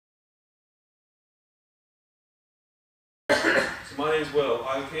So my name's Will.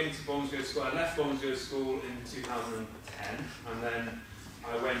 I came to Bromsgrove School. I left Bromsgrove School in 2010, and then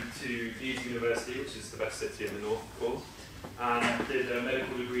I went to Leeds University, which is the best city in the north, of course, and did a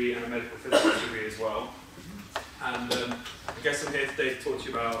medical degree and a medical physics degree as well. And I guess I'm here today to talk to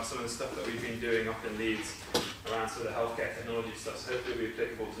you about some of the stuff that we've been doing up in Leeds around sort of healthcare technology stuff, so hopefully it'll be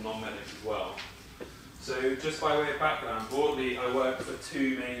applicable to non-medics as well. So just by way of background, broadly I work for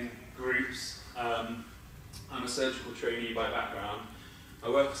two main groups. I'm a surgical trainee by background. I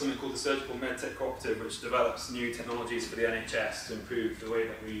work for something called the Surgical MedTech Cooperative, which develops new technologies for the NHS to improve the way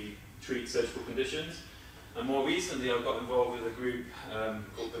that we treat surgical conditions. And more recently I've got involved with a group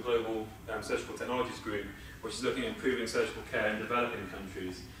called the Global Surgical Technologies Group, which is looking at improving surgical care in developing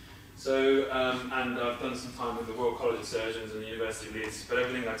countries. So, and I've done some time with the Royal College of Surgeons and the University of Leeds, but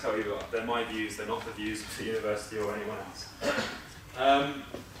everything I tell you, they're my views, they're not the views of the university or anyone else.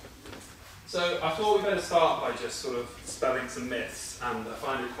 So I thought we'd better start by just sort of spelling some myths, and I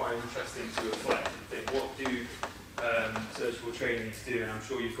find it quite interesting to reflect and think, what do surgical trainees do? And I'm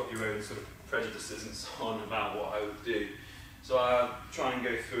sure you've got your own sort of prejudices and so on about what I would do. So I'll try and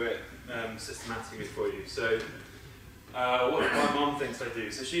go through it systematically for you. So what my mum thinks I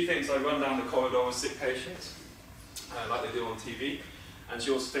do. So she thinks I run down the corridor with sick patients, like they do on TV, and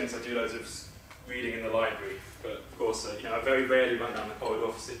she also thinks I do loads of reading in the library. But of course, you know, I very rarely run down the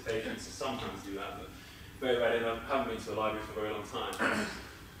corridor for sick patients. I sometimes do that, but very rarely. I haven't been to the library for a very long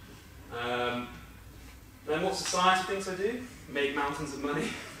time. Then what society thinks I do? Make mountains of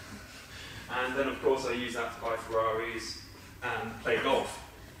money. And then of course I use that to buy Ferraris and play golf.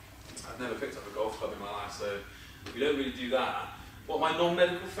 I've never picked up a golf club in my life, so we don't really do that. What my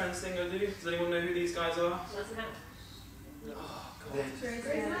non-medical friends think I do? Does anyone know who these guys are? Oh, God.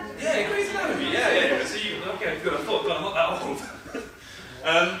 Yeah, Grey's Anatomy, yeah. So you, okay, good, I thought, God, I'm not that old.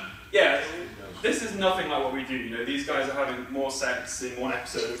 Yeah, this is nothing like what we do, you know. These guys are having more sex in one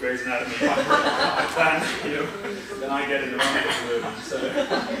episode of Grey's Anatomy than I get in the medical movie. So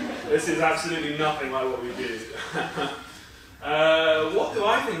this is absolutely nothing like what we do. What do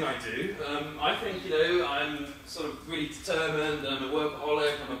I think I do? I think, you know, I'm sort of really determined, I'm a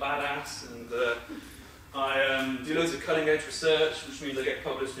workaholic, I'm a badass, and I do loads of cutting edge research, which means I get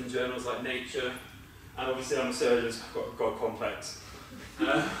published in journals like Nature, and obviously I'm a surgeon, so I've got a God complex,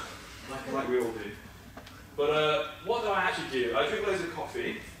 like we all do. But what do I actually do? I drink loads of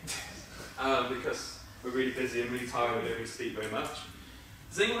coffee, because we're really busy and really tired and we don't really sleep very much.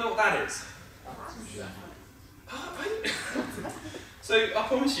 Does anyone know what that is? So I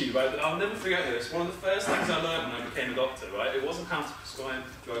promise you, right, that I'll never forget this. One of the first things I learned when I became a doctor, right, it wasn't how to prescribe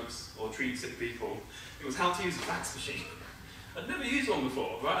drugs or treat sick people. It was how to use a fax machine. I'd never used one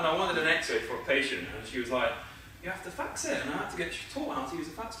before, right? And I wanted an X-ray for a patient, and she was like, "You have to fax it," and I had to get taught how to use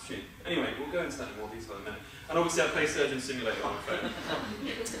a fax machine. Anyway, we'll go into that in more detail in a minute. And obviously, I play Surgeon Simulator on my phone.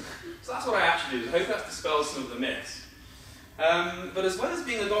 So that's what I actually do. I hope that dispels some of the myths. But as well as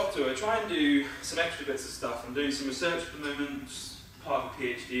being a doctor, I try and do some extra bits of stuff. I'm doing some research at the moment, part of a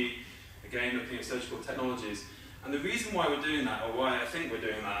PhD, again looking at surgical technologies. And the reason why we're doing that, or why I think we're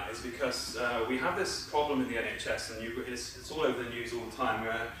doing that, is because we have this problem in the NHS, and it's all over the news all the time,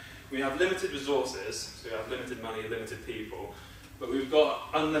 where we have limited resources, so we have limited money, limited people, but we've got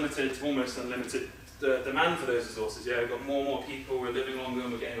unlimited, almost unlimited demand for those resources. Yeah, we've got more and more people, we're living longer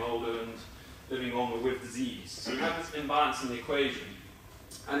and we're getting older, and living longer with disease. So we have this imbalance in the equation,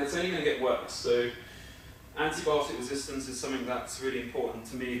 and it's only going to get worse. So antibiotic resistance is something that's really important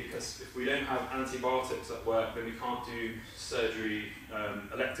to me, because if we don't have antibiotics at work, then we can't do surgery,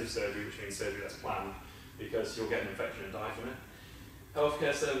 elective surgery, which means surgery that's planned, because you'll get an infection and die from it.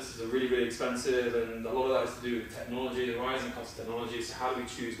 Healthcare services are really, really expensive, and a lot of that has to do with technology, the rising cost of technology. So how do we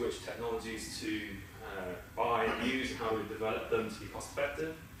choose which technologies to buy and use, and how do we develop them to be cost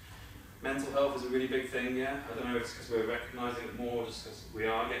effective? Mental health is a really big thing, yeah. I don't know if it's because we're recognising it more, just because we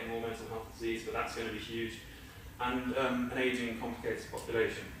are getting more mental health disease, but that's going to be huge. And an ageing, complicated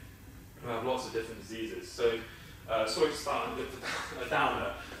population. We have lots of different diseases. So, sorry to start a bit of a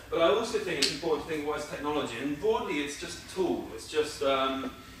downer, but I also think it's important to think what is technology. And broadly, it's just a tool. It's just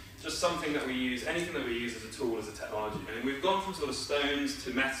something that we use. Anything that we use as a tool is a technology. I mean, we've gone from sort of stones to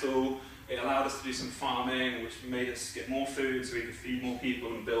metal. It allowed us to do some farming, which made us get more food so we could feed more people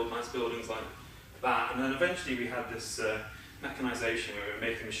and build nice buildings like that. And then eventually we had this mechanization where we were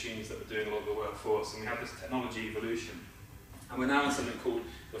making machines that were doing a lot of the work for us, and we had this technology evolution. And we're now in something called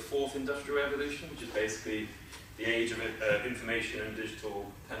the fourth industrial revolution, which is basically the age of information and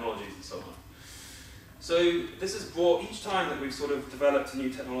digital technologies and so on. So this has brought, each time that we've sort of developed a new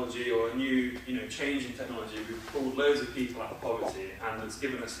technology or a new change in technology, we've pulled loads of people out of poverty, and it's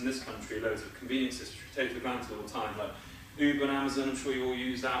given us in this country loads of conveniences which we take for granted all the time, like Uber and Amazon, I'm sure you all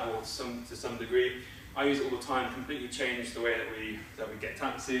use that, or to some degree. I use it all the time. Completely changed the way that we get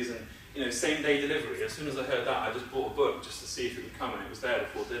taxis, and you know, same day delivery. As soon as I heard that, I just bought a book just to see if it would come, and it was there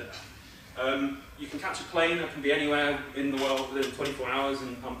before dinner. You can catch a plane that can be anywhere in the world within 24 hours,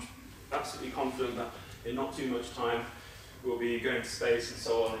 and I'm absolutely confident that in not too much time we'll be going to space and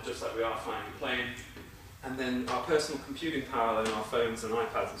so on, just like we are flying a plane. And then our personal computing power and our phones and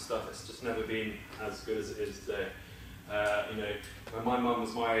iPads and stuff, it's just never been as good as it is today. You know, when my mum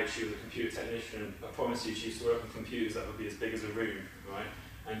was my age, she was a computer technician, and I promise you she used to work on computers that would be as big as a room, right?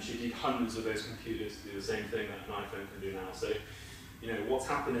 And she'd need hundreds of those computers to do the same thing that an iPhone can do now. So, you know, what's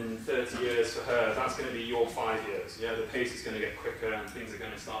happened in 30 years for her, that's going to be your 5 years. Yeah, the pace is going to get quicker and things are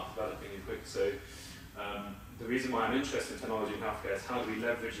going to start developing quicker. So the reason why I'm interested in technology in healthcare is how do we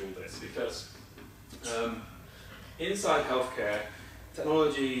leverage all this? Because inside healthcare,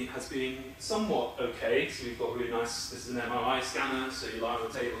 technology has been somewhat okay. So we've got really nice, this is an MRI scanner, so you lie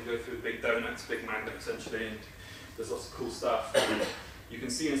on the table and go through a big donut, it's a big magnet essentially, and there's lots of cool stuff. And you can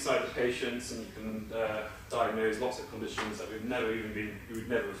see inside the patients, and you can diagnose lots of conditions that we would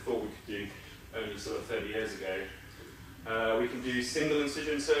never have thought we could do only sort of 30 years ago. We can do single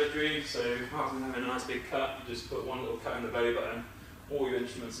incision surgery, so rather than having a nice big cut, you just put one little cut in the belly button, all your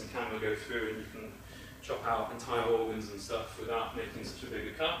instruments and camera go through, and you can chop out entire organs and stuff without making such a big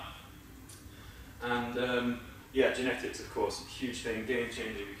a cut. And yeah, genetics, of course, a huge thing, game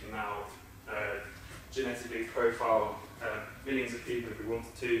changer. We can now genetically profile millions of people if we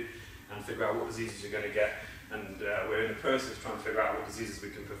wanted to, and figure out what diseases you're going to get. And we're in the process of trying to figure out what diseases we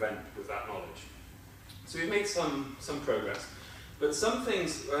can prevent with that knowledge. So we've made some progress. But some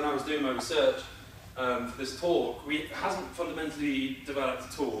things, when I was doing my research for this talk, it hasn't fundamentally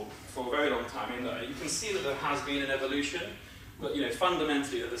developed at all for a very long time. I mean, you can see that there has been an evolution, but you know,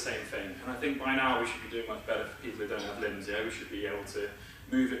 fundamentally they're the same thing. And I think by now we should be doing much better for people who don't have limbs. Yeah, we should be able to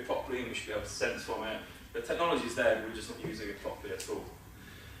move it properly, and we should be able to sense from it. The technology is there, but we're just not using it properly at all.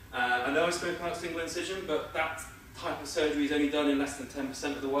 I know I spoke about single incision, but that type of surgery is only done in less than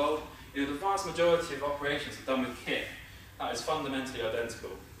 10% of the world. You know, the vast majority of operations are done with kit. That is fundamentally identical.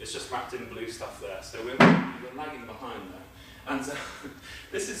 It's just wrapped in blue stuff there, so we're lagging behind there. And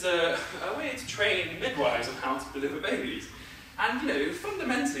this is a way to train midwives on how to deliver babies. And you know,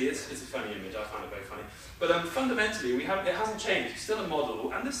 fundamentally, it's a funny image. I find it very funny. But fundamentally, it hasn't changed. It's still a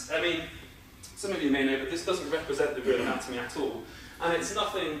model. And this, I mean, some of you may know, but this doesn't represent the real anatomy at all. And it's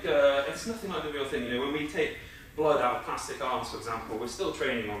nothing like the real thing. You know, when we take blood out of plastic arms, for example, we're still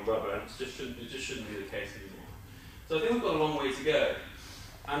training on rubber, and it just shouldn't be the case anymore. So I think we've got a long way to go.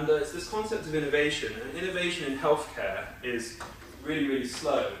 And it's this concept of innovation. And innovation in healthcare is really, really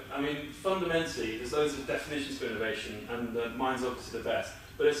slow. I mean, fundamentally, there's loads of definitions for innovation, and mine's obviously the best.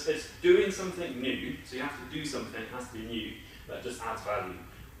 But it's doing something new, so you have to do something, it has to be new, that just adds value.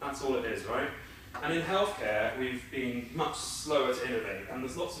 That's all it is, right? And in healthcare, we've been much slower to innovate, and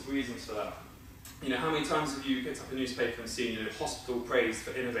there's lots of reasons for that. You know, how many times have you picked up a newspaper and seen a hospital praised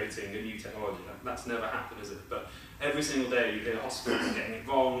for innovating a new technology? That's never happened, is it? But every single day you hear hospitals getting it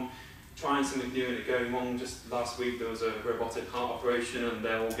wrong, trying something new and it going wrong. Just last week there was a robotic heart operation, and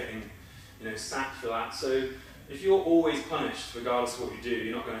they're all getting, you know, sacked for that. So if you're always punished, regardless of what you do,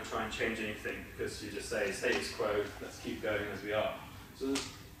 you're not going to try and change anything, because you just say, status quo, let's keep going as we are. So,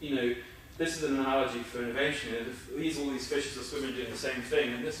 you know, this is an analogy for innovation. All these fishes are swimming doing the same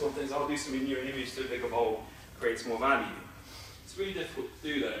thing, and this one thinks, I'll do something new and image to a bigger bowl, creates more value. It's really difficult to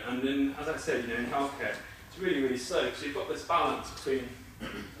do though, and then, as I said, you know, in healthcare, it's really, really slow. So you've got this balance between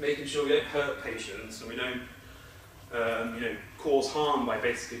making sure we don't hurt patients and we don't, you know, cause harm by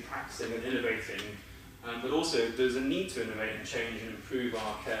basically practicing and innovating, but also there's a need to innovate and change and improve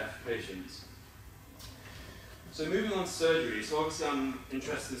our care for patients. So moving on to surgery, so obviously I'm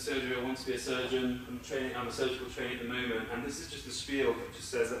interested in surgery, I want to be a surgeon, I'm a surgical trainee at the moment, and this is just a spiel that just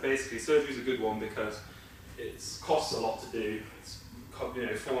says that basically surgery is a good one because it costs a lot to do. It's, you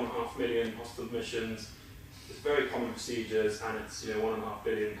know, 4.5 million hospital admissions, it's very common procedures, and it's, you know, £1.5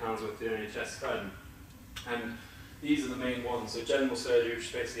 billion worth of the NHS spend. And these are the main ones. So general surgery, which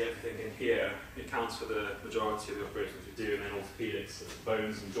is basically everything in here, it accounts for the majority of the operations we do, and then orthopedics, so the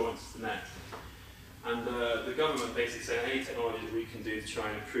bones and joints, the neck. And the government basically saying any technology that we can do to try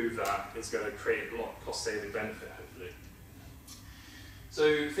and improve that is going to create a lot of cost-saving benefit, hopefully.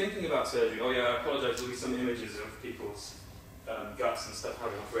 So thinking about surgery, oh yeah, I apologise, there'll be some images of people's guts and stuff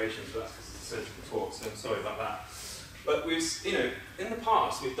having operations, but that's because it's a surgical talk, so I'm sorry about that. But we've, you know, in the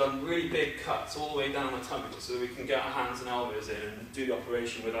past we've done really big cuts all the way down the tummy so that we can get our hands and elbows in and do the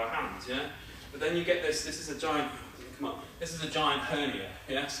operation with our hands, yeah? But then you get this is a giant, come on, this is a giant hernia,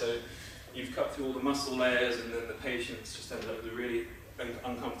 yeah? So you've cut through all the muscle layers, and then the patients just end up with a really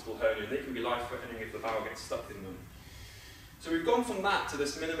uncomfortable hernia. They can be life-threatening if the bowel gets stuck in them. So we've gone from that to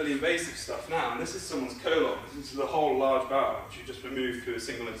this minimally invasive stuff now, and this is someone's colon. This is the whole large bowel, which you just remove through a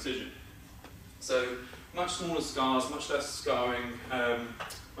single incision. So much smaller scars, much less scarring,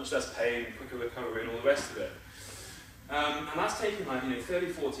 much less pain, quicker recovery, and all the rest of it. And that's taken like 30,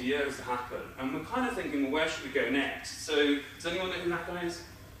 40 years to happen. And we're kind of thinking, well, where should we go next? So does anyone know who that guy is?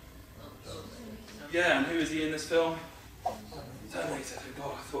 Yeah, and who is he in this film? Terminator.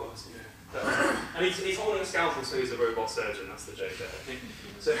 God, I thought I was, and he's holding a scalpel, so he's a robot surgeon. That's the joke there, I think.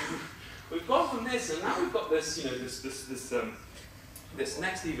 So we've gone from this, and now we've got this, this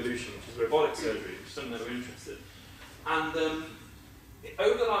next evolution, which is robotic surgery, which is something that we're interested in. And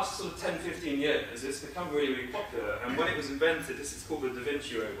over the last sort of 10, 15 years, it's become really, really popular. And when it was invented, this is called the Da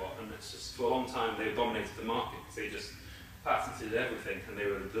Vinci robot, and it's just for a long time they dominated the market because they just patented everything, and they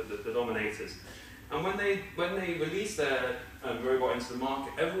were the dominators. And when they released their robot into the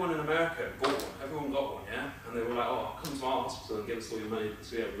market, everyone in America bought one. Everyone got one, yeah? And they were like, oh, come to our hospital and give us all your money because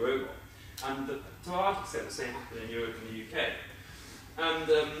we have a robot. And to a large extent, the same happened in Europe and the UK.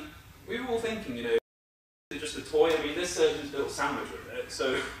 And we were all thinking, is it just a toy? I mean, this surgeon's built a sandwich with it,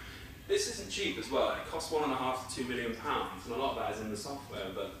 so this isn't cheap as well. It costs £1.5 to £2 million, and a lot of that is in the software,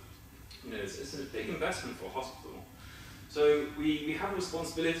 but it's a big investment for a hospital. So we have a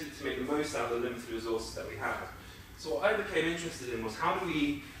responsibility to make the most out of the limited resources that we have. So what I became interested in was how do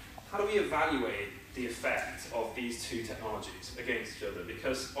we evaluate the effect of these two technologies against each other?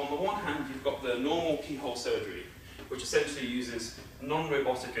 Because on the one hand, you've got the normal keyhole surgery, which essentially uses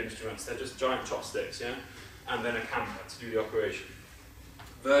non-robotic instruments. They're just giant chopsticks, yeah, and then a camera to do the operation.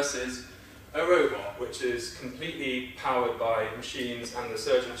 Versus a robot, which is completely powered by machines, and the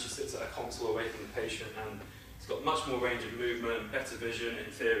surgeon actually sits at a console away from the patient, and it's got much more range of movement, better vision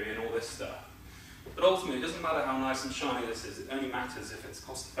in theory, and all this stuff. But ultimately, it doesn't matter how nice and shiny this is, it only matters if it's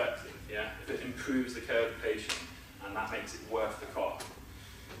cost effective, yeah? If it improves the care of the patient, and that makes it worth the cost.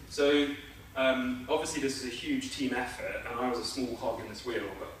 So, obviously this is a huge team effort, and I was a small cog in this wheel,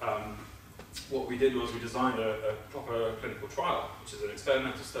 but what we did was we designed a proper clinical trial, which is an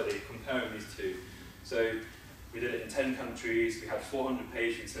experimental study comparing these two. So we did it in 10 countries, we had 400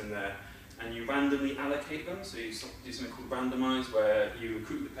 patients in there, and you randomly allocate them, so you do something called randomize, where you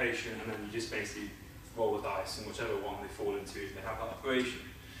recruit the patient and then you just basically roll the dice, and whichever one they fall into, they have that operation.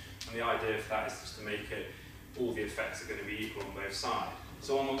 And the idea for that is just to make it, all the effects are going to be equal on both sides.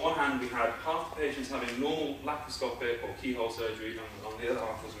 So on the one hand, we had half the patients having normal laparoscopic or keyhole surgery, and on the other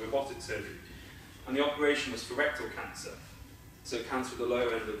half was robotic surgery. And the operation was for rectal cancer. So cancer at the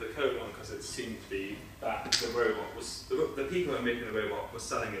lower end of the colon, because it seemed to be that the robot was, the people that were making the robot were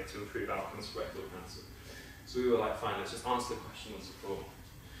selling it to improve outcomes for rectal cancer. So we were like, fine, let's just answer the question once and for all.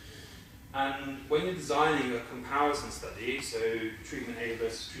 And when you're designing a comparison study, so treatment A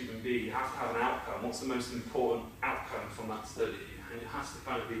versus treatment B, you have to have an outcome. What's the most important outcome from that study? And it has to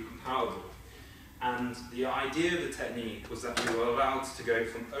kind of be comparable. And the idea of the technique was that we were allowed to go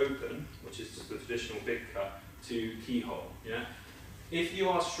from open, which is just the traditional big cut, to keyhole. Yeah? If you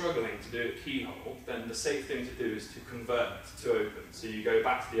are struggling to do a keyhole, then the safe thing to do is to convert to open. So you go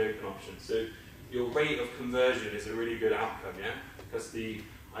back to the open option. So your rate of conversion is a really good outcome, yeah? Because the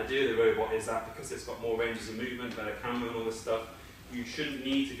idea of the robot is that because it's got more ranges of movement, better camera and all this stuff, you shouldn't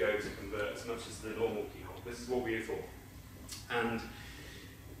need to go to convert as much as the normal keyhole. This is what we thought. And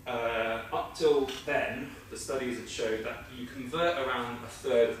up till then, the studies had showed that you convert around a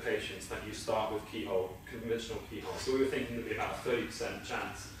third of patients that you start with keyhole, conventional keyhole. So we were thinking there'd be about a 30%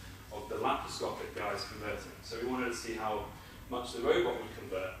 chance of the laparoscopic guys converting. So we wanted to see how much the robot would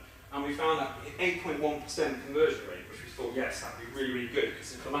convert. And we found that 8.1% conversion rate, which we thought, yes, that'd be really, really good,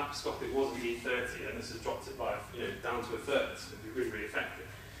 because if the laparoscopic wasn't E30, then this has dropped it by, down to a third, so it'd be really, really effective.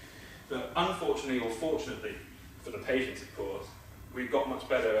 But unfortunately, or fortunately, for the patients, of course, we got much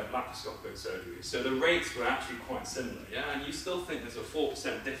better at laparoscopic surgery. So the rates were actually quite similar, yeah? And you still think there's a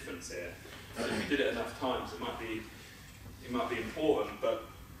 4% difference here. And if you did it enough times, it might be important, but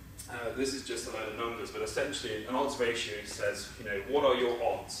this is just a load of numbers. But essentially, an odds ratio says, what are your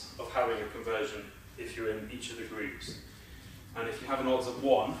odds of having a conversion if you're in each of the groups? And if you have an odds of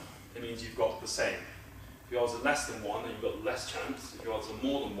 1, it means you've got the same. If your odds are less than 1, then you've got less chance. If your odds are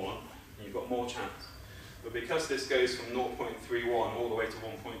more than 1, then you've got more chance. But because this goes from 0.31 all the way to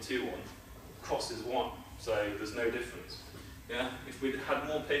 1.21, crosses 1, so there's no difference. Yeah? If we'd had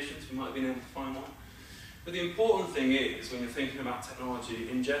more patients, we might have been able to find one. But the important thing is, when you're thinking about technology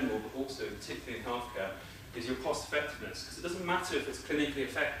in general, but also particularly in healthcare, is your cost effectiveness. Because it doesn't matter if it's clinically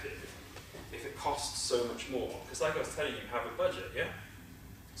effective, if it costs so much more. Because like I was telling you, you have a budget, yeah?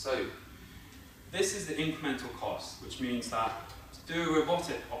 So this is the incremental cost, which means that to do a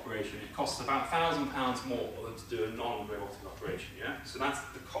robotic operation, it costs about £1,000 more than to do a non-robotic operation, yeah? So that's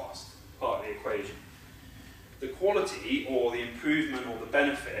the cost, part of the equation. The quality, or the improvement, or the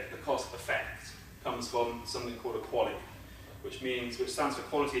benefit, the cost effect, comes from something called a QALY, which stands for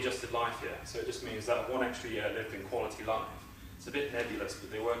quality adjusted life year. So it just means that 1 extra year lived in quality life. It's a bit nebulous,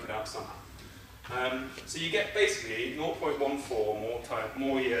 but they work it out somehow. So you get basically 0.14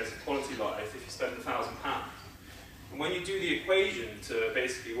 more years of quality life if you spend £1,000. And when you do the equation to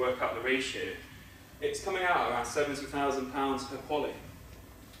basically work out the ratio, it's coming out around £70,000 per QALY.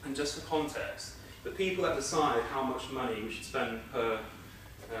 And just for context, the people that decide how much money we should spend per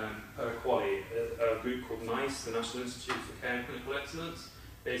QALY are a group called NICE, the National Institute for Care and Clinical Excellence,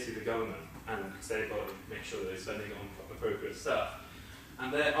 basically the government, and because they've got to make sure that they're spending it on appropriate stuff.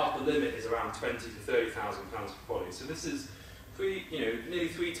 And their upper limit is around £20,000 to £30,000 per QALY. So this is nearly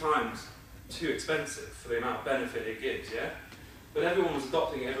 3 times too expensive for the amount of benefit it gives, yeah? But everyone was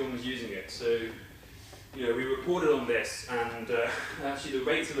adopting it, everyone was using it. So we reported on this, and actually the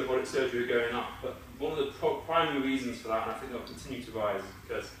rates of robotic surgery are going up. But one of the primary reasons for that, and I think they'll continue to rise, is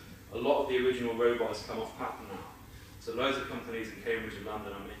because a lot of the original robots come off patent now. So loads of companies in Cambridge and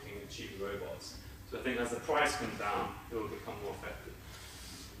London are making cheaper robots. So I think as the price comes down, it will become more effective.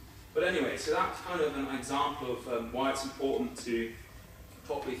 But anyway, so that's kind of an example of why it's important to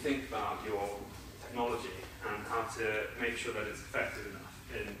properly think about your technology and how to make sure that it's effective enough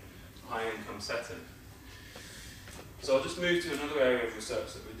in a high-income setting. So I'll just move to another area of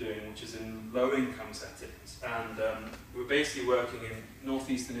research that we're doing, which is in low-income settings. And we're basically working in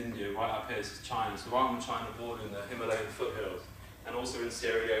northeastern India, right up here, this is China, so right on the China border in the Himalayan foothills, and also in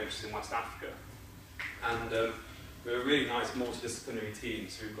Sierra Leone, which is in West Africa. And we're a really nice multidisciplinary team,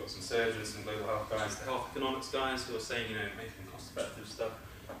 so we've got some surgeons, some global health guys, the health economics guys who are saying, making cost-effective stuff,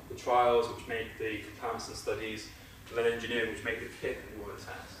 the trials, which make the comparison studies, and then engineering, which make the kit that we want to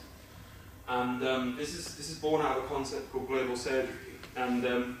test. And this is born out of a concept called global surgery. And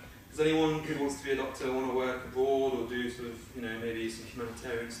does anyone who wants to be a doctor want to work abroad or do sort of, maybe some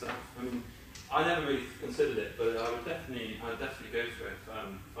humanitarian stuff? I mean, I never really considered it, but I'd definitely go for it if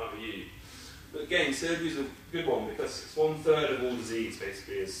I were you. But again, surgery is a good one because it's 1/3 of all disease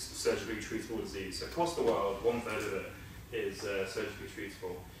basically is surgically treatable disease. So across the world, 1/3 of it is surgically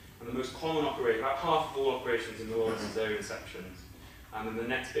treatable. And the most common operation, about half of all operations in the world is cesarean sections. And then the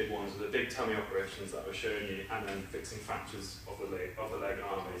next big ones are the big tummy operations that we're showing you, and then fixing fractures of the leg and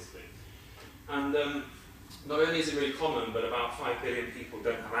arm, basically. And not only is it really common, but about 5 billion people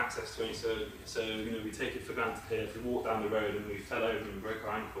don't have access to any surgery. So, we take it for granted here. If we walk down the road and we fell over and broke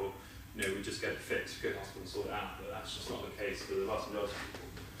our ankle, we just get it fixed, go to hospital and sort it out. But that's just not the case for the vast majority of people.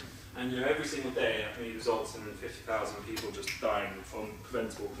 And every single day, that really results in 50,000 people just dying from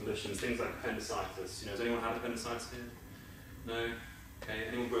preventable conditions, things like appendicitis. Has anyone had appendicitis here? No? Okay,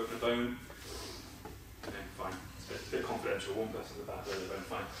 anyone broken a bone? Okay, fine. It's a bit confidential, one person with a bad bone,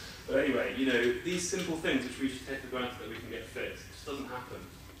 fine. But anyway, these simple things which we just take for granted that we can get fixed, it just doesn't happen.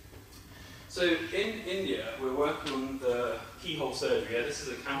 So in India, we're working on the keyhole surgery. Yeah, this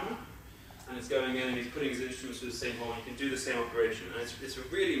is a camera, and it's going in and he's putting his instruments through the same hole, and you can do the same operation. And it's a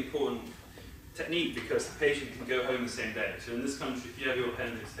really important technique because the patient can go home the same day. So in this country, if you have your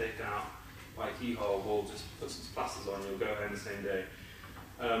appendix taken out by a keyhole, we'll just put some plasters on, you'll go home the same day.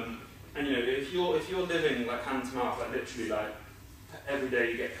 And if you're living like hand to mouth, like literally like every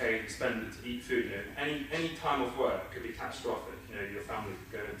day you get paid, expended to eat food, any time off work could be catastrophic. Your family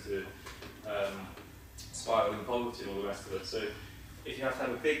could go into spiraling poverty and all the rest of it. So if you have to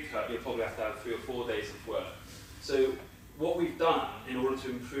have a big cut, you'll probably have to have 3 or 4 days of work. So what we've done in order to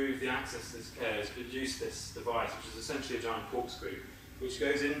improve the access to this care is produce this device, which is essentially a giant corkscrew, which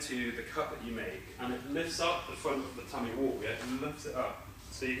goes into the cut that you make, and it lifts up the front of the tummy wall, yeah? It lifts it up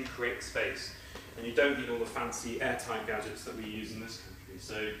so you can create space. And you don't need all the fancy airtight gadgets that we use in this country.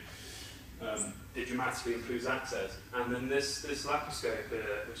 So it dramatically improves access. And then this laparoscope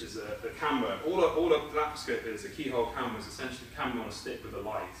here, which is the camera, all a laparoscope is, a keyhole camera, is essentially a camera on a stick with a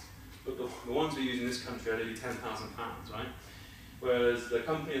light. But the ones we use in this country are nearly £10,000, right? Whereas the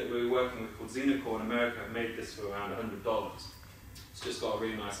company that we were working with called Xenocore in America made this for around $100. It's just got a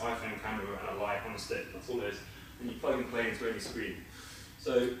really nice iPhone camera and a light on a stick, that's all it is. And you plug and play into any screen.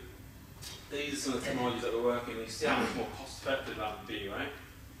 So these are some of the technologies that we're working on. You see how much more cost effective that would be, right?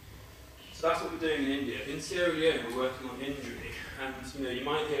 So that's what we're doing in India. In Sierra Leone, we're working on injury. And you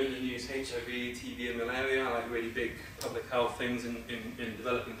might hear in the news HIV, TB and malaria, like really big public health things in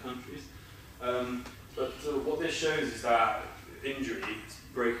developing countries. But what this shows is that injury,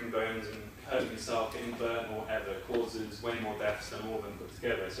 breaking bones and hurting yourself, getting burnt or whatever, causes way more deaths than all of them put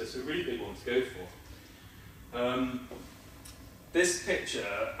together. So it's a really big one to go for. This picture,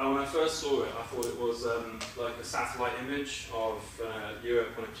 when I first saw it, I thought it was like a satellite image of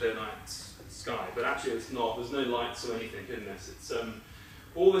Europe on a clear night sky, but actually it's not. There's no lights or anything in this. It's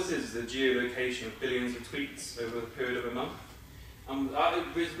all this is the geolocation of billions of tweets over the period of a month.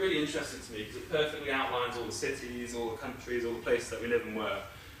 It was really interesting to me because it perfectly outlines all the cities, all the countries, all the places that we live and work.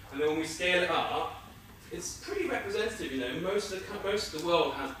 And then when we scale it up, it's pretty representative. You know, most of the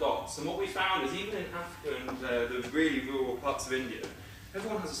world has dots. And what we found is even in Africa and the really rural parts of India,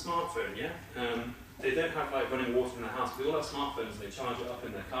 everyone has a smartphone. Yeah, they don't have like running water in their house. They all have smartphones. And they charge it up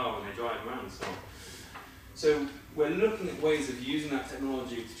in their car when they drive around and so on. So we're looking at ways of using that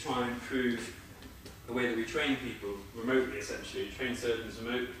technology to try and improve the way that we train people remotely, essentially, train surgeons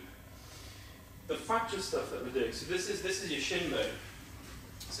remotely. The fracture stuff that we're doing, so this is your shin bone.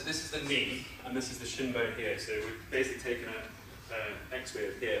 So this is the knee, and this is the shin bone here. So we've basically taken an x-ray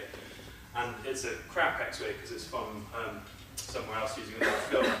of here, and it's a crap x-ray because it's from somewhere else using another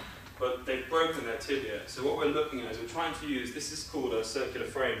film, but they've broken their tibia. So what we're looking at is we're trying to use, this is called a circular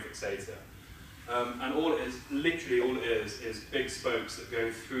frame fixator. And all it is, literally all it is big spokes that go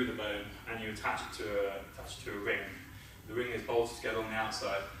through the bone, and you attach it to a ring. The ring is bolted together on the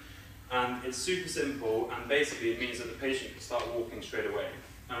outside. And it's super simple, and basically it means that the patient can start walking straight away.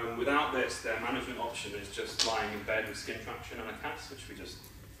 Without this, their management option is just lying in bed with skin traction and a cast, which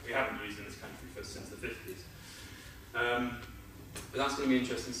we haven't used in this country since the 50s. But that's going to be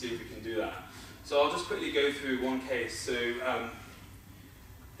interesting to see if we can do that. So I'll just quickly go through one case. So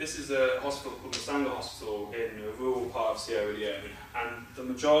this is a hospital called the Sangha Hospital in a rural part of Sierra Leone, and the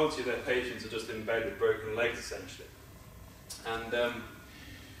majority of their patients are just in bed with broken legs, essentially. And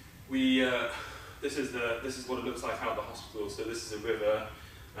this is what it looks like out of the hospital. So this is a river,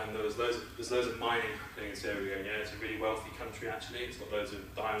 and there's loads of mining happening in Sierra Leone. Yeah, it's a really wealthy country actually. It's got loads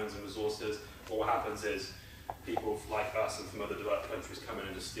of diamonds and resources. But what happens is people like us and from other developed countries come in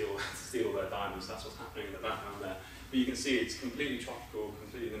and just steal their diamonds. That's what's happening in the background there. But you can see it's completely tropical,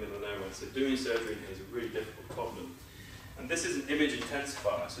 completely in the middle of nowhere. So doing surgery here is a really difficult problem. And this is an image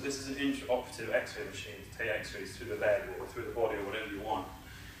intensifier. So this is an intraoperative X-ray machine to take X-rays through the leg or through the body or whatever you want.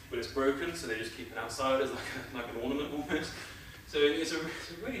 But it's broken, so they just keep it outside as like an ornament almost. So it's a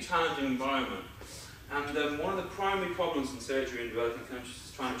really challenging environment. And one of the primary problems in surgery in developing countries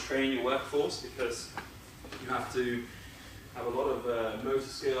is trying to train your workforce, because you have to have a lot of motor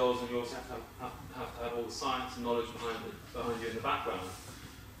skills, and you also have to have all the science and knowledge behind you in the background.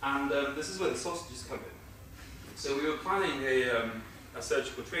 And this is where the sausages come in. So we were planning a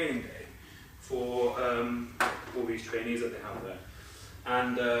surgical training day for all these trainees that they have there.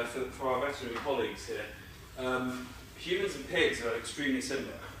 And for our veterinary colleagues here, humans and pigs are extremely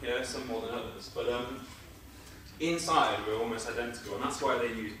similar, yeah, some more than others, but inside we're almost identical, and that's why they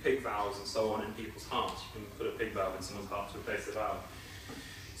use pig valves and so on in people's hearts. You can put a pig valve in someone's heart to replace the valve.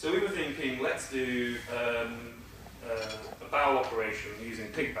 So we were thinking, let's do a bowel operation using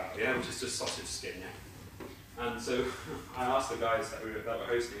pig bowel, yeah, which is just sausage skin, yeah. And so I asked the guys that were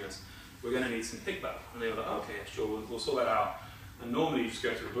hosting us, we're going to need some pig bowel, and they were like, oh, okay, sure, we'll sort that out. And normally you just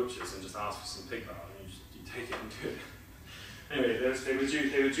go to the butcher's and just ask for some pig bowel, and you take it and do it. Anyway, they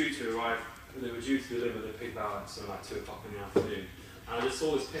were due to arrive. They were due to deliver the pig bowel at something like 2 o'clock in the afternoon. And I just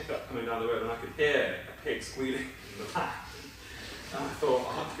saw this pickup coming down the road, and I could hear a pig squealing in the back. And I thought,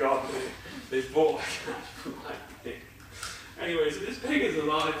 oh God, they've bought like a pig. Anyway, so this pig is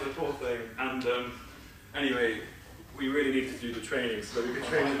alive, the poor thing. And anyway, we really need to do the training so that we can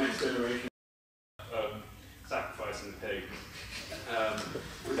train the next generation. Sacrificing the pig.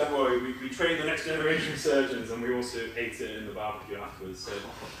 But don't worry, we trained the next generation of surgeons, and we also ate it in the barbecue afterwards, so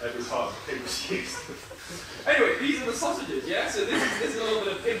every part of the pig was used. Anyway, these are the sausages, yeah? So this is a little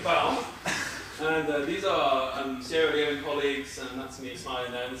bit of pig bowel, and these are Sierra Leone colleagues, and that's me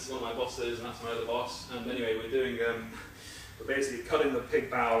smiling there, and this is one of my bosses, and that's my other boss. And anyway, we're basically cutting the pig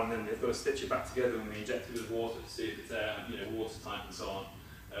bowel, and then they've got to stitch it back together, and we inject it with water to see if it's watertight and so on.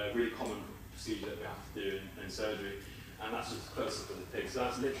 Really common procedure that we have to do in surgery. And that's just a close-up of the pig. So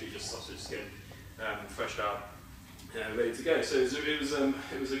that's literally just sausage skin, fresh out, ready to go. So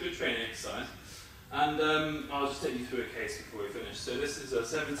it was a good training exercise. And I'll just take you through a case before we finish. So this is a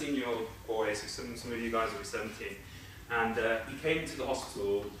 17-year-old boy, so some of you guys will be 17. And he came to the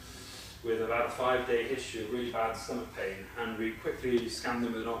hospital with about a 5-day history of really bad stomach pain. And we quickly scanned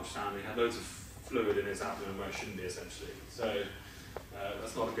him with an ultrasound. He had loads of fluid in his abdomen where it shouldn't be, essentially. So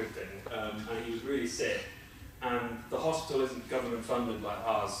that's not a good thing. And he was really sick. And the hospital isn't government funded like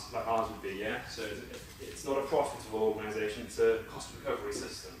ours would be, yeah? So it's not a profitable organisation, it's a cost recovery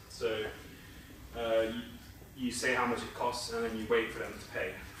system. So you say how much it costs, and then you wait for them to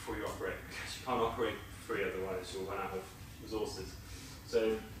pay before you operate, because you can't operate for free, otherwise you'll run out of resources.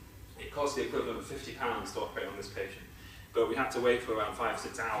 So it cost the equivalent of £50 to operate on this patient. But we had to wait for around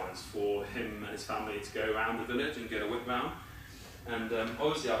 5-6 hours for him and his family to go around the village and get a whip round. And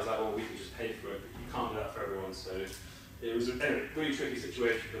obviously I was like, well, we could just pay for it, but you can't do that for everyone. So it was a really tricky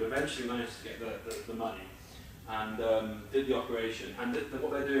situation, but eventually managed to get the money and did the operation. And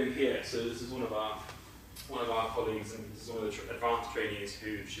what they're doing here, so this is one of our colleagues, and this is one of the advanced trainees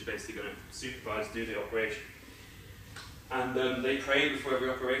who she's basically going to supervise, do the operation. And they pray before every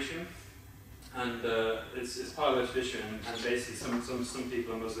operation, and it's part of their tradition. And basically, some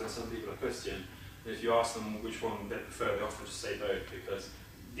people are Muslim, some people are Christian. And if you ask them which one they prefer, they often just say both, because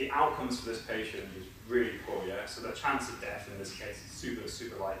the outcomes for this patient is really poor. Yeah, so the chance of death in this case is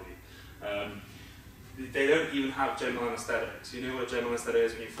super likely. They don't even have general anaesthetic. So you know what a general anaesthetic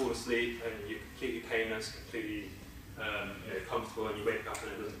is when you fall asleep and you're completely painless, completely comfortable, and you wake up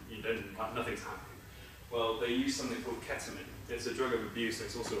and nothing's happening. Well, they use something called ketamine. It's a drug of abuse, and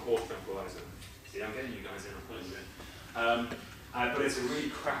it's also a horse tranquilizer. See, I'm getting you guys in, I'm putting you in. But it's a really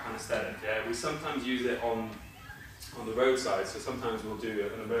crap anaesthetic. Yeah? We sometimes use it on the roadside, so sometimes we'll do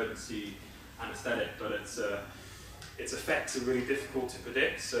an emergency anaesthetic, but its effects are really difficult to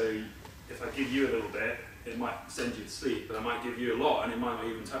predict. So if I give you a little bit, it might send you to sleep, but I might give you a lot, and it might not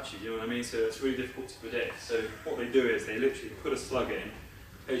even touch you. You know what I mean? So it's really difficult to predict. So what they do is they literally put a slug in,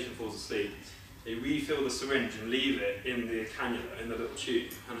 the patient falls asleep, they refill the syringe and leave it in the cannula, in the little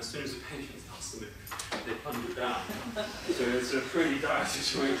tube, and as soon as the patient starts to move, they plunge it down. So it's a pretty dire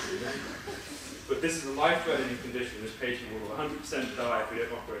situation. But this is a life-threatening condition. This patient will 100% die if we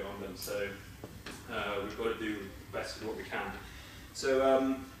don't operate on them, so we've got to do the best with what we can.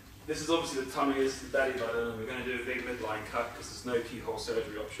 So this is obviously the tummy, this is the belly button, and we're going to do a big midline cut because there's no keyhole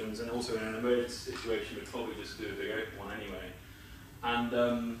surgery options, and also in an emergency situation we'd probably just do a big open one anyway.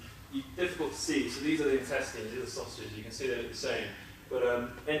 And difficult to see, so these are the intestines, these are the sausages, you can see they look the same. But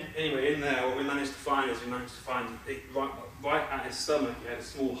anyway, in there what we managed to find is right at his stomach he had a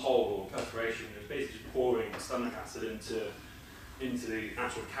small hole or perforation. It was basically just pouring stomach acid into the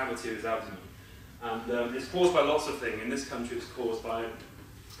actual cavity of his abdomen. And it's caused by lots of things. In this country it's caused by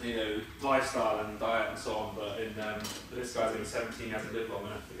lifestyle and diet and so on, but this guy's only 17, he hasn't lived long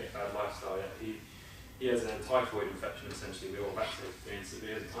enough to get bad lifestyle yet. He has a typhoid infection, essentially. We all back to experience it.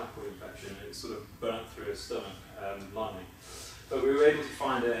 He has a typhoid infection, and it's sort of burnt through his stomach lining. But we were able to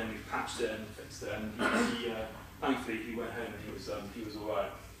find it, and we patched it and fixed it, and thankfully he went home and he was all right.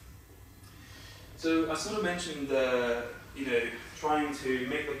 So I sort of mentioned trying to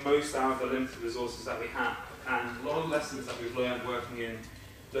make the most out of the limited resources that we have, and a lot of lessons that we've learned working in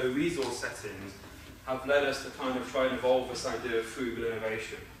low resource settings have led us to kind of try and evolve this idea of frugal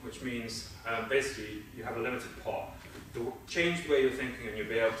innovation, which means basically you have a limited pot. Change the way you're thinking and you'll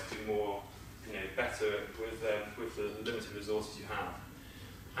be able to do more, better with the limited resources you have.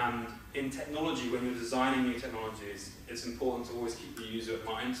 And in technology, when you're designing new technologies, it's important to always keep the user in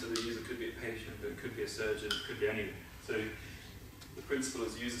mind. So the user could be a patient, but it could be a surgeon, it could be anyone. So the principle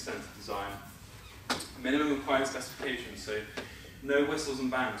is user-centered design. Minimum required specifications. So no whistles and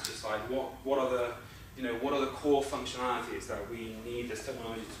bangs. Just like what are the core functionalities that we need this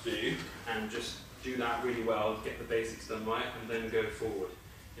technology to do, and just do that really well, get the basics done right, and then go forward.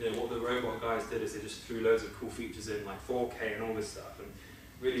 What the robot guys did is they just threw loads of cool features in, like 4K and all this stuff, and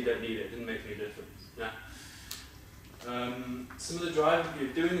really don't need it. Didn't make any difference. Yeah. Some of the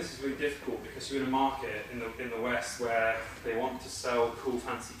doing this is really difficult because you're in a market in the West where they want to sell cool,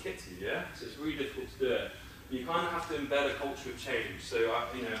 fancy kit to you. Yeah. So it's really difficult to do it. But you kind of have to embed a culture of change. So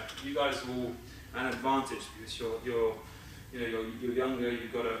you guys are all an advantage because you're younger,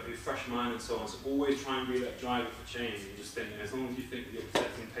 you've got a fresh mind and so on. So always try and be that driver for change. And just think, as long as you think that you're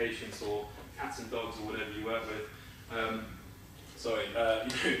protecting patients or cats and dogs or whatever you work with,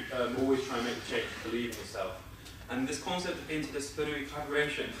 always try and make a change, believe in yourself. And this concept of interdisciplinary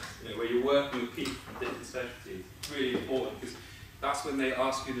collaboration, where you're working with people from different specialties, is really important because that's when they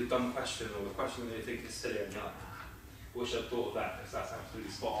ask you the dumb question or the question that they think is silly, and you're like, wish I'd thought of that, because that's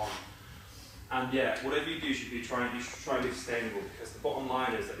absolutely spot on. And yeah, whatever you do, you should try and be sustainable, because the bottom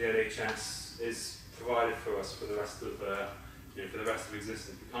line is that the NHS is provided for us for the rest of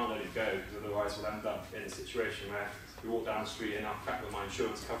existence. We can't let it go, because otherwise we'll end up in a situation where we walk down the street and I'll crack with my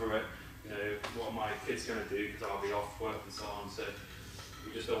insurance cover it. What are my kids going to do because I'll be off work and so on. So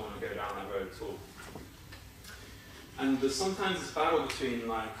we just don't want to go down that road at all. And there's sometimes this battle between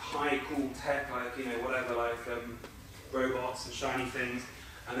like high cool tech, like whatever, like robots and shiny things,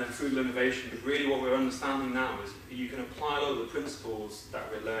 and then frugal innovation. But really what we're understanding now is you can apply a lot of the principles that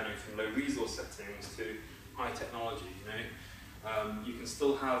we're learning from low resource settings to high technology, you know. You can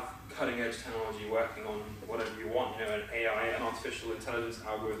still have cutting edge technology working on whatever you want, you know, an AI, an artificial intelligence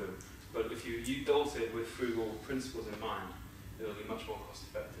algorithm. But if you built it with frugal principles in mind, it'll be much more cost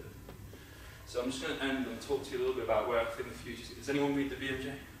effective. So I'm just going to end and talk to you a little bit about where I think the future is. Does anyone read the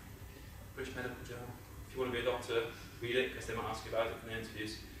BMJ? British Medical Journal? If you want to be a doctor, read it, because they might ask you about it in the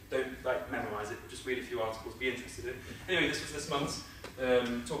interviews. Don't memorise it, but just read a few articles, be interested in it. Anyway, this was this month,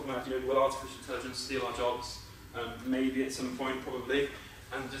 talking about, will artificial intelligence steal our jobs? Maybe at some point, probably.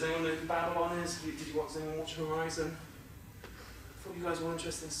 And does anyone know who Babylon is? Does anyone watch Horizon? I thought you guys were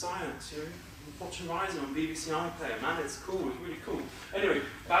interested in science, Watch Horizon on BBC iPlayer, man, it's cool, it's really cool. Anyway,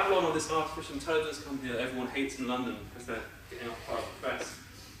 Babylon are this artificial intelligence company that everyone hates in London because they're getting up part of the press.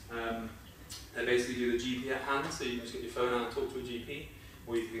 They basically do the GP at hand, so you can just get your phone out and talk to a GP,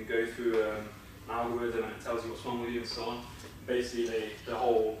 or you can go through an algorithm and it tells you what's wrong with you and so on. Basically, the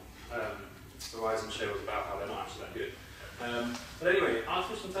whole Horizon show was about how they're not actually that good. But anyway,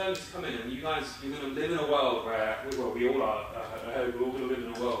 artificial intelligence is coming, and you guys, you're going to live in a world where, well, we all are, I hope we're all going to live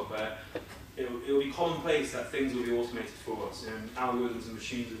in a world where it'll be commonplace that things will be automated for us, and algorithms and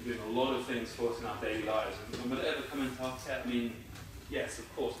machines are doing a lot of things for us in our daily lives. And will it ever come into our tech? I mean, yes,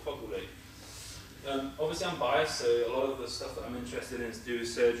 of course, probably. Obviously I'm biased, so a lot of the stuff that I'm interested in is to do with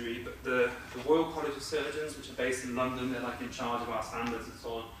surgery, but the Royal College of Surgeons, which are based in London, they're like in charge of our standards and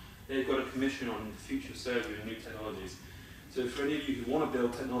so on, they've got a commission on the future of surgery and new technologies. So for any of you who want to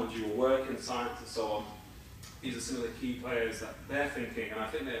build technology or work in science and so on, these are some of the key players that they're thinking, and I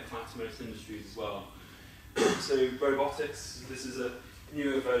think they apply to most industries as well. So robotics, this is a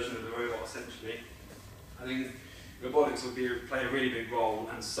newer version of the robot essentially. I think robotics will play a really big role,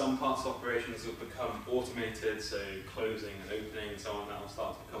 and some parts of operations will become automated, so closing and opening and so on, that will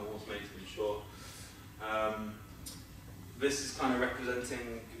start to become automated, I'm sure. This is kind of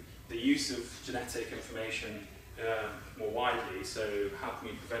representing the use of genetic information more widely, so how can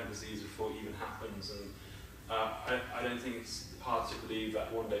we prevent disease before it even happens? And I don't think it's hard to believe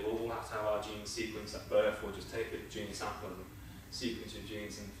that one day we'll all have to have our genes sequenced at birth, or just take a gene sample and sequence your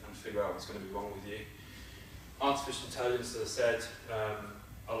genes and figure out what's going to be wrong with you. Artificial intelligence, as I said,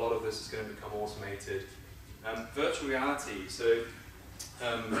 a lot of this is going to become automated. Virtual reality, so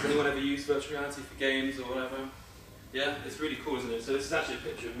has anyone ever used virtual reality for games or whatever? Yeah, it's really cool, isn't it? So this is actually a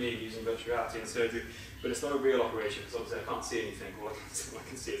picture of me using virtual reality in surgery, but it's not a real operation because obviously I can't see anything. All I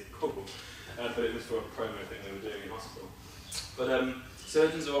can see is the cobble. But it was for a promo thing they were doing in hospital. But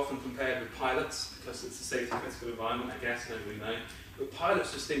surgeons are often compared with pilots because it's a safety critical environment, I guess, nobody know. But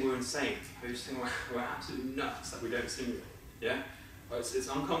pilots just think we're insane. They just think we're absolutely nuts that we don't simulate. Yeah? It's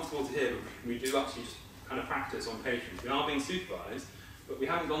uncomfortable to hear, but we do actually just kind of practice on patients. We are being supervised, but we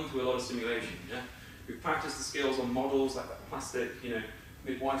haven't gone through a lot of simulation. Yeah? We've practiced the skills on models like that plastic,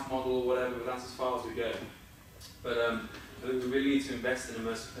 midwife model or whatever, but that's as far as we go. But I think we really need to invest in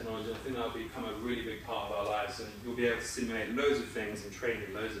immersive technology. I think that will become a really big part of our lives, and you'll be able to simulate loads of things and train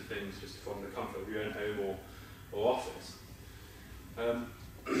in loads of things just from the comfort of your own home or office.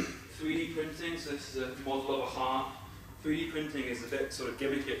 3D printing, so this is a model of a heart. 3D printing is a bit sort of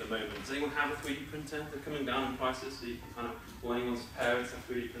gimmicky at the moment. Does anyone have a 3D printer? They're coming down in prices, so you can kind of, or anyone's parents have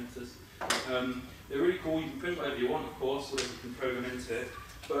 3D printers. They're really cool. You can print whatever you want, of course, or you can program into it.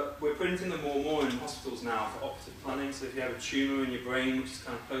 But we're printing them more and more in hospitals now for operative planning. So if you have a tumour in your brain, which is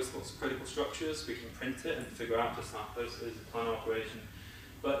kind of close to lots of critical structures, we can print it and figure out just how close it is to plan an operation.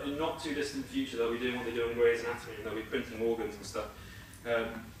 But in not too distant future, they'll be doing what they do in Grey's Anatomy, and they'll be printing organs and stuff,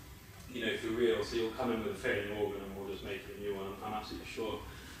 for real. So you'll come in with a failing organ, and we'll just make a new one. I'm absolutely sure.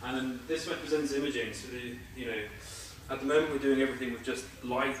 And then this represents imaging. So at the moment we're doing everything with just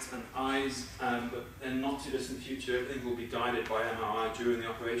light and eyes, but in not too distant future, everything will be guided by MRI during the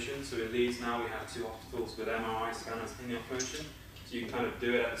operation. So in Leeds now we have 2 hospitals with MRI scanners in the operation, so you can kind of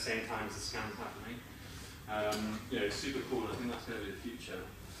do it at the same time as the scan's happening. Super cool, and I think that's going to be the future.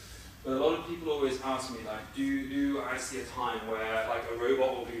 But a lot of people always ask me, like, do I see a time where like a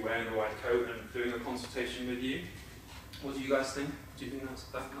robot will be wearing a white coat and doing a consultation with you? What do you guys think? Do you think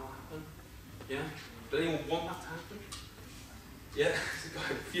that will happen? Yeah? Does anyone want that to happen? Yeah, there's a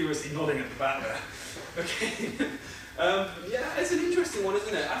guy furiously nodding at the back there. Okay. Yeah, it's an interesting one,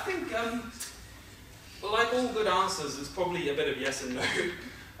 isn't it? I think, like all good answers, there's probably a bit of yes and no.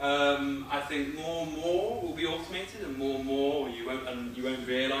 I think more and more will be automated, and more you won't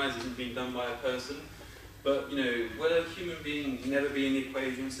realise isn't being done by a person. But will a human being never be in the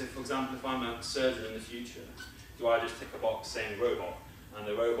equation? So, for example, if I'm a surgeon in the future, do I just tick a box saying robot, and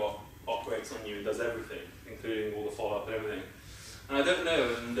the robot operates on you and does everything, including all the follow-up and everything? And I don't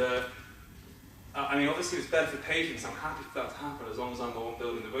know, and I mean, obviously it's better for patients. I'm happy for that to happen as long as I'm the one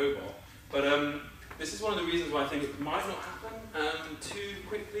building the robot. But this is one of the reasons why I think it might not happen too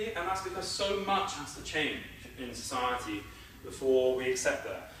quickly, and that's because so much has to change in society before we accept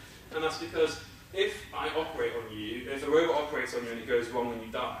that. And that's because if I operate on you, if the robot operates on you and it goes wrong and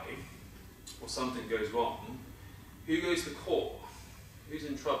you die, or something goes wrong, who goes to court? Who's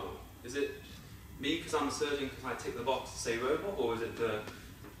in trouble? Is it me because I'm a surgeon because I tick the box to say robot, or is it the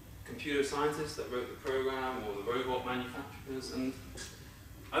computer scientists that wrote the program, or the robot manufacturers? And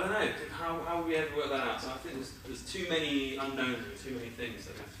I don't know, how will we ever work that out? So I think there's too many unknowns and too many things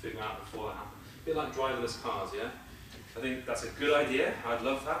that we have to figure out before that happens. A bit like driverless cars, yeah? I think that's a good idea. I'd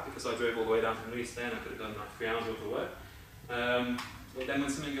love that because I drove all the way down from Leeds there and I could have done like 3 hours worth of work. But then when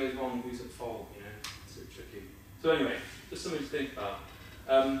something goes wrong, who's at fault? You know, it's a bit tricky. So anyway, just something to think about.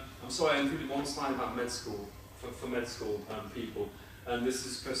 I'm sorry, I included one slide about med school, for med school people. And this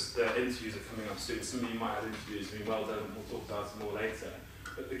is because the interviews are coming up soon. Some of you might have interviews, I mean, well done, we'll talk about it more later.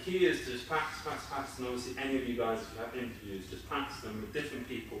 But the key is to just practice, and obviously any of you guys, if you have interviews, just practice them with different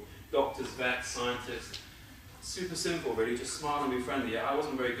people, doctors, vets, scientists. Super simple, really, just smile and be friendly. I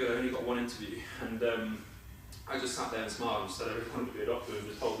wasn't very good, I only got one interview, and I just sat there and smiled and said I really wanted to be a doctor and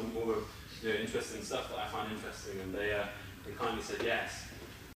just told them all the interesting stuff that I find interesting, and they kindly said yes.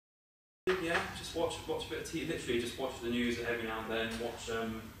 Yeah, just watch a bit of TV, literally just watch the news every now and then, watch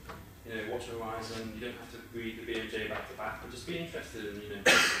Horizon. You don't have to read the BMJ back to back, but just be interested in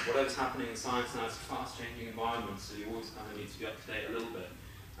whatever's happening in science now. It's a fast-changing environment, so you always kind of need to be up to date a little bit,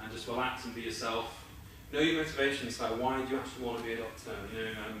 and just relax and be yourself. Know your motivations, like why do you actually want to be a doctor,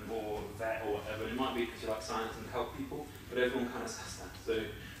 or a vet or whatever. It might be because you like science and help people, but everyone kind of says that. So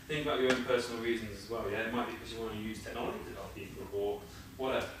think about your own personal reasons as well. Yeah, it might be because you want to use technology to help people or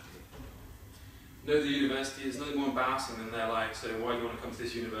whatever. Know the university. There's nothing more embarrassing than they're like, so why do you want to come to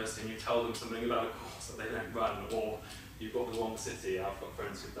this university? And you tell them something about a course that they don't run, or you've got the wrong city. I've got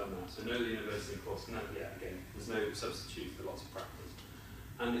friends who've done that. So know the university course. No, yeah, again, there's no substitute for lots of practice.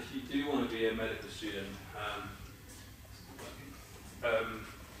 And if you do want to be a medical student,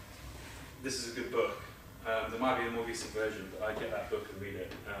 this is a good book. There might be a more recent version, but I get that book and read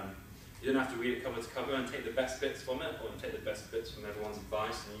it. You don't have to read it cover to cover and take the best bits from it, or take the best bits from everyone's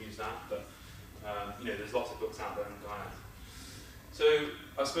advice and use that. But there's lots of books out there and guides. So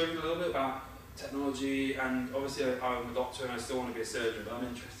I've spoken a little bit about technology, and obviously I'm a doctor and I still want to be a surgeon, but I'm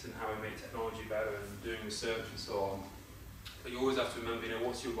interested in how we make technology better and doing research and so on. But you always have to remember,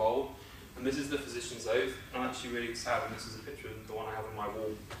 what's your role? And this is the physician's oath. I'm actually really sad, and this is a picture of the one I have on my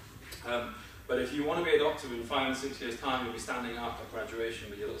wall. But if you want to be a doctor in 5 and 6 years' time, you'll be standing up at graduation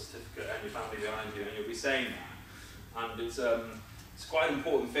with your little certificate and your family behind you, and you'll be saying that. And it's quite an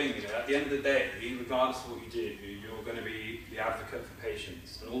important thing, At the end of the day, regardless of what you do, you're going to be the advocate for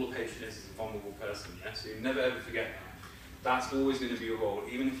patients, and all a patient is a vulnerable person. Yeah? So you never ever forget that. That's always going to be your role.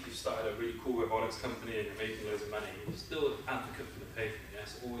 Even if you've started a really cool robotics company and you're making loads of money, you're still an advocate for the patient,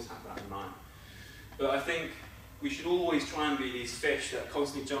 so always have that in mind. But I think we should always try and be these fish that are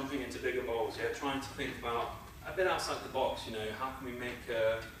constantly jumping into bigger bowls, trying to think about a bit outside the box, how can we make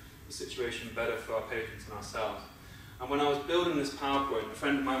the situation better for our patients and ourselves. And when I was building this PowerPoint, a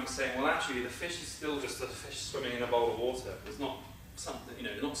friend of mine was saying, well actually the fish is still just a fish swimming in a bowl of water. It's not something,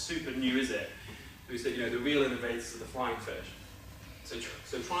 not super new, is it? We said, the real innovators are the flying fish.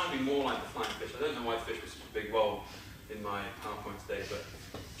 So try and be more like the flying fish. I don't know why fish was such a big role in my PowerPoint today, but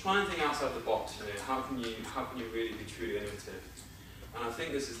try and think outside the box. How can you really be truly innovative? And I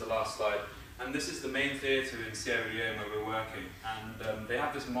think this is the last slide. And this is the main theatre in Sierra Leone where we're working. And they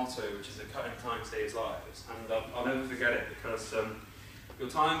have this motto, which is a cutting time saves lives. And I'll never forget it because your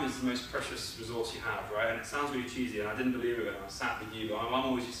time is the most precious resource you have, right? And it sounds really cheesy, and I didn't believe it when I sat with you, but my mum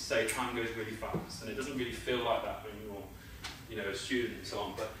always used to say time goes really fast, and it doesn't really feel like that when you're, a student and so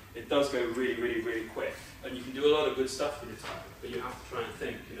on, but it does go really, really, really quick. And you can do a lot of good stuff with your time, but you have to try and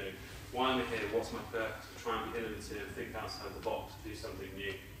think, why am I here? What's my purpose? Try and be innovative, think outside the box, do something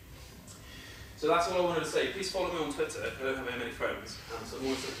new. So that's all I wanted to say. Please follow me on Twitter. I don't have very many friends, so I'm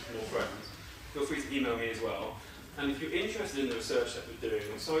always looking for more friends. Feel free to email me as well. And if you're interested in the research that we're doing,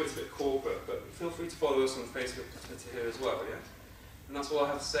 I'm sorry it's a bit corporate, but feel free to follow us on Facebook and Twitter here as well, yeah? And that's all I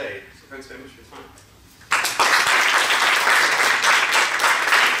have to say, so thanks very much for your time.